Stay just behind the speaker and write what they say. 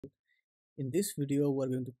In this video, we're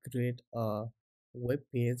going to create a web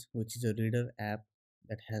page, which is a reader app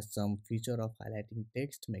that has some feature of highlighting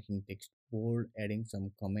text, making text bold, adding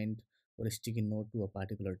some comment or a sticky note to a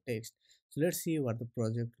particular text. So let's see what the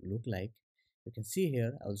project look like. You can see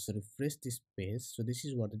here, I'll also refresh this page. So this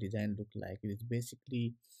is what the design look like. It is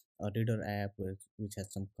basically a reader app which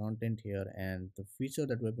has some content here, and the feature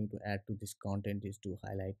that we're going to add to this content is to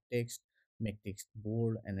highlight text, make text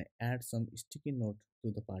bold, and add some sticky note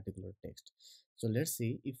to the particular text. So let's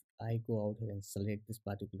see if I go out here and select this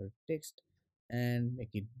particular text and make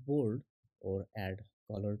it bold, or add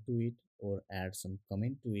color to it, or add some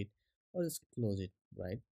comment to it, or just close it,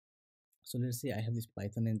 right? So let's say I have this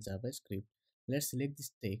Python and JavaScript. Let's select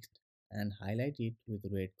this text and highlight it with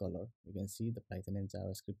red color. You can see the Python and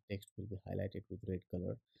JavaScript text will be highlighted with red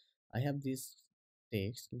color. I have this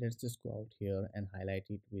text. Let's just go out here and highlight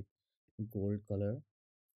it with gold color,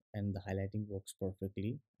 and the highlighting works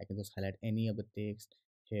perfectly. I can just highlight any of the text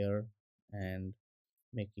here and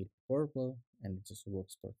make it purple, and it just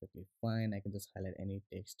works perfectly fine. I can just highlight any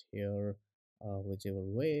text here, whichever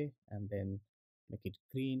way, and then make it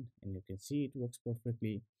green, and you can see it works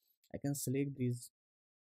perfectly. I can select this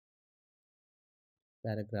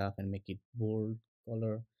paragraph and make it bold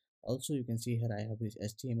color. Also, you can see here I have this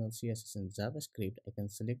HTML, CSS, and JavaScript. I can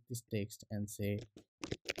select this text and say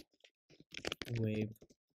web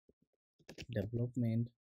development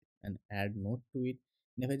and add note to it.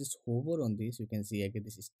 And if I just hover on this, you can see I get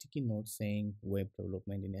this sticky note saying web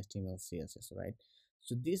development in HTML, CSS, right?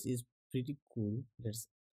 So this is pretty cool. Let's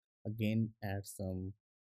again add some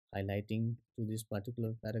highlighting to this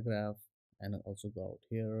particular paragraph, and also go out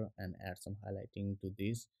here and add some highlighting to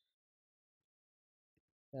this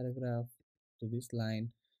paragraph, to this line,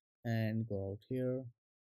 and go out here,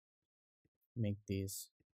 make this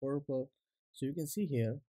purple. So you can see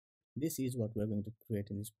here, this is what we're going to create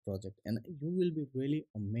in this project, and you will be really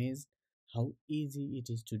amazed how easy it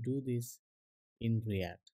is to do this in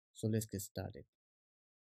React. So let's get started.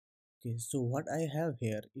 Okay, so what I have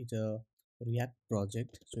here is a React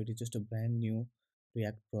project. So it is just a brand new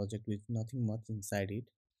React project with nothing much inside it.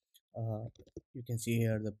 uh, you can see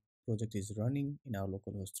here the project is running in our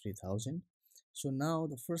localhost 3000. So now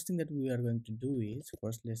the first thing that we are going to do is,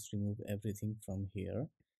 first let's remove everything from here.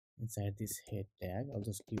 Inside this head tag, I'll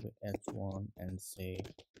just give it h1 and say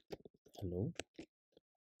hello,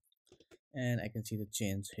 and I can see the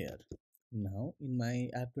change here. Now in my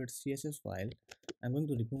app.css file, I'm going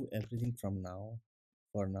to remove everything from now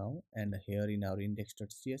for now, and here in our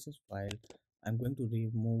index.css file, I'm going to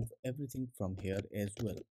remove everything from here as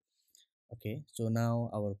well. Okay, so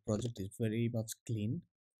now our project is very much clean.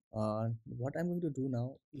 What I'm going to do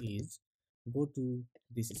now is go to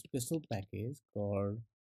this special package called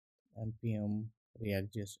npm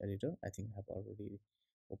react.js editor. I think I've already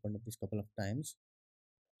opened up this couple of times.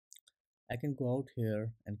 I can go out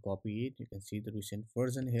here and copy it. You can see the recent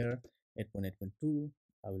version here, 8.8.2.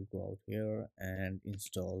 I will go out here and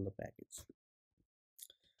install the package.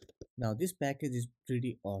 Now this package is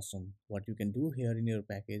pretty awesome. What you can do here in your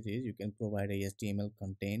package is you can provide a HTML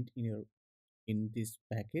content in this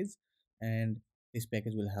package, and this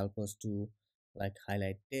package will help us to like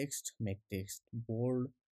highlight text, make text bold,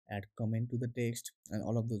 add comment to the text, and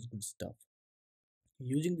all of those good stuff.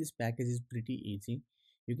 Using this package is pretty easy.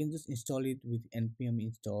 You can just install it with npm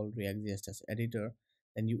install react.js editor.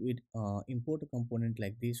 Then you would import a component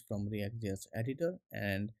like this from react.js editor,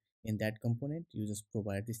 and in that component you just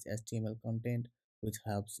provide this HTML content, which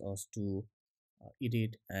helps us to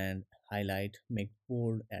edit and highlight, make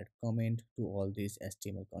bold, add comment to all this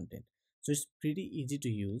HTML content. So it's pretty easy to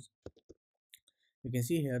use. You can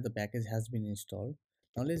see here the package has been installed.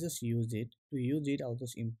 Now let's just use it. To use it, I'll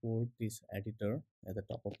just import this editor at the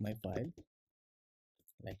top of my file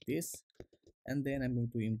like this, and then I'm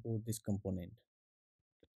going to import this component,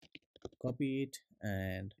 copy it,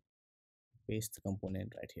 and paste the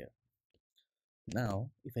component right here. Now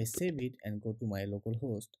if I save it and go to my local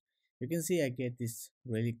host, you can see I get this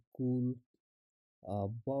really cool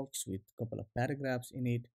box with a couple of paragraphs in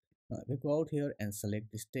it. Now if I go out here and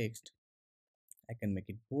select this text, I can make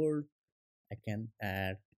it bold, I can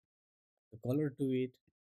add the color to it,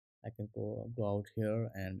 I can go out here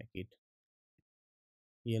and make it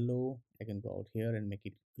yellow, I can go out here and make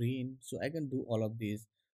it green. So I can do all of these,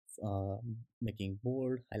 uh, making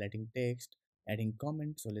bold, highlighting text, adding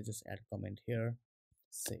comment. So let's just add comment here,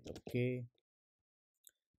 say okay,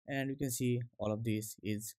 and you can see all of this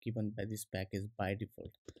is given by this package by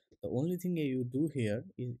default. The only thing you do here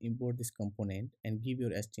is import this component and give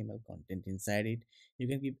your HTML content inside it. You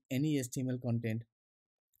can give any HTML content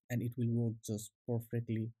and it will work just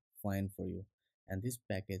perfectly fine for you. and this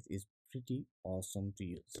package is pretty awesome to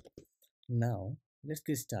use. Now let's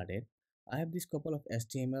get started. I have this couple of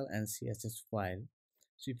HTML and CSS file.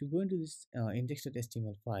 So if you go into this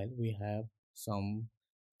index.html file, we have some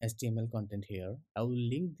HTML content here. I will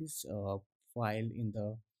link this file in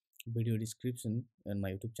the video description on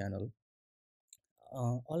my YouTube channel.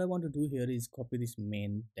 All I want to do here is copy this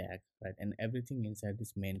main tag, right, and everything inside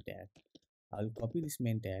this main tag. I'll copy this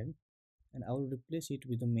main tag and I will replace it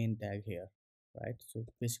with the main tag here, right? So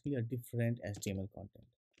basically a different HTML content.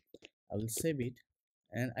 I will save it,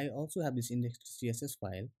 and I also have this index.css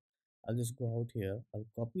file. I'll just go out here, I'll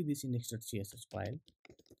copy this index.css file,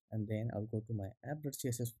 and then I'll go to my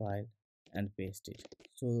app.css file and paste it.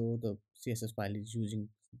 So the CSS file is using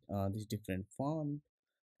this different font,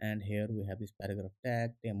 and here we have this paragraph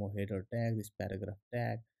tag, demo header tag, this paragraph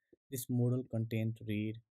tag, this modal content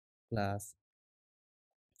read class,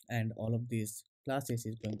 and all of these classes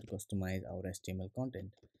is going to customize our HTML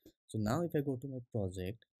content. So now if I go to my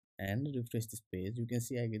project and refresh this page, you can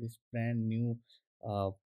see I get this brand new uh,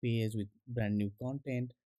 page with brand new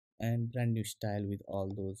content and brand new style with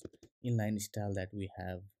all those inline style that we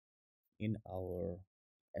have in our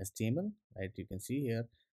HTML, right? You can see here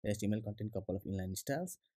the HTML contain couple of inline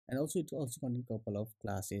styles, and also it also contain couple of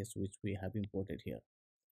classes which we have imported here,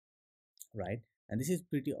 right? And this is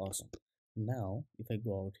pretty awesome. Now if I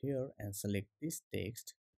go out here and select this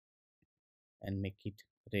text and make it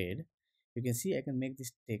red, you can see I can make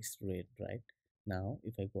this text red. Right now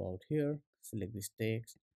if I go out here, select this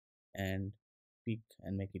text and pick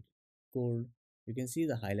and make it gold, you can see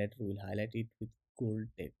the highlighter will highlight it with gold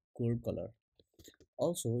text, gold color.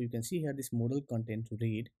 Also you can see here this modal content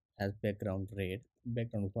read has background red,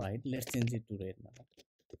 background white. Let's change it to red now.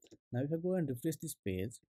 Now if I go and refresh this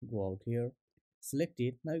page, go out here, select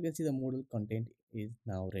it, now you can see the modal content is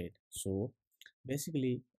now red. So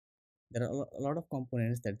basically there are a lot of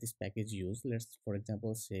components that this package use. Let's for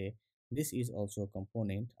example say this is also a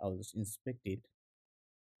component. I'll just inspect it,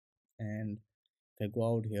 and if I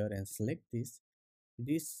go out here and select this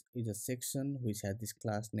is a section which has this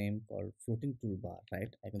class name called floating toolbar,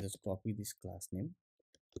 right? I can just copy this class name,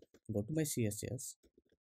 go to my CSS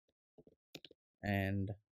and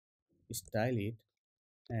style it,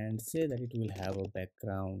 and say that it will have a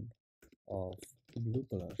background of blue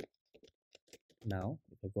color. Now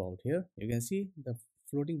if I go out here, you can see the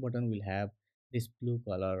floating button will have this blue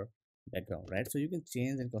color background, right? So you can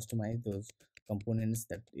change and customize those components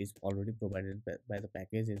that is already provided by the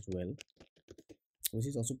package as well, which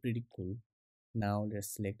is also pretty cool. Now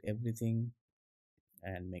let's select everything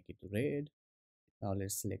and make it red. Now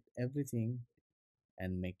let's select everything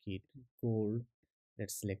and make it gold.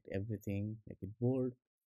 Let's select everything, make it bold.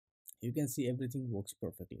 You can see everything works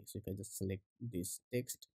perfectly. So if I just select this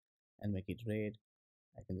text and make it red,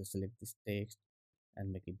 I can just select this text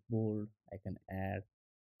and make it bold. I can add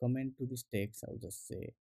comment to this text. I'll just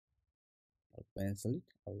say, I'll cancel it,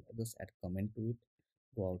 I'll just add comment to it,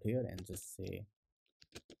 go out here and just say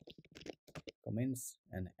comments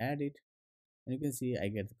and add it, and you can see I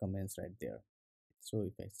get the comments right there. So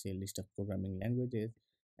if I say list of programming languages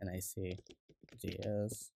and I say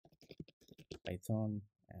JS, Python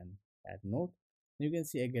and add note, you can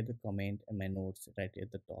see I get the comment and my notes right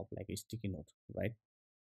at the top like a sticky note, right?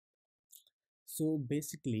 So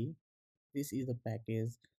basically this is a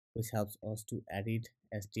package which helps us to edit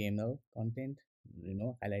HTML content,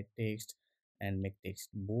 highlight text and make text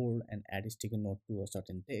bold and add a sticky note to a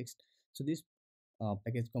certain text. So this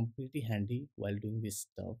package completely handy while doing this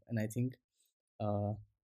stuff, and I think uh,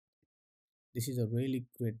 this is a really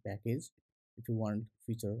great package if you want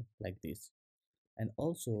feature like this. And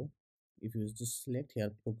also if you just select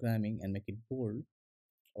here programming and make it bold,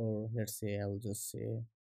 or let's say I will just say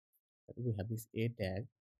that we have this a tag,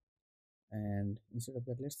 and instead of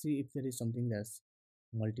that let's see if there is something that's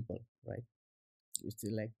multiple, right? It's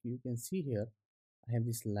like you can see here I have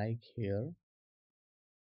this like here.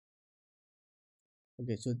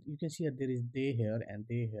 Okay, so you can see that there is they here and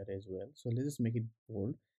they here as well. So let's just make it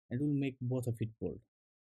bold, and we'll make both of it bold,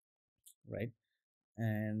 right?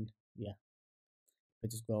 And yeah, I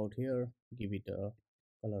just go out here, give it a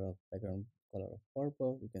color of background color of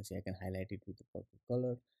purple. You can see I can highlight it with the purple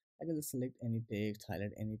color. I can just select any text,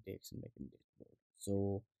 highlight any text and make it bold.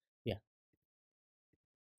 So yeah,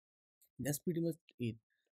 that's pretty much it.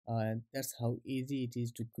 That's how easy it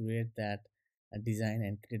is to create that design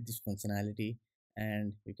and create this functionality.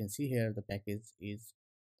 And you can see here the package is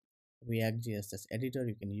ReactJS-Editor.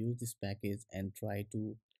 You can use this package and try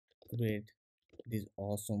to create this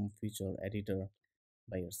awesome feature editor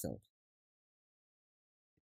by yourself.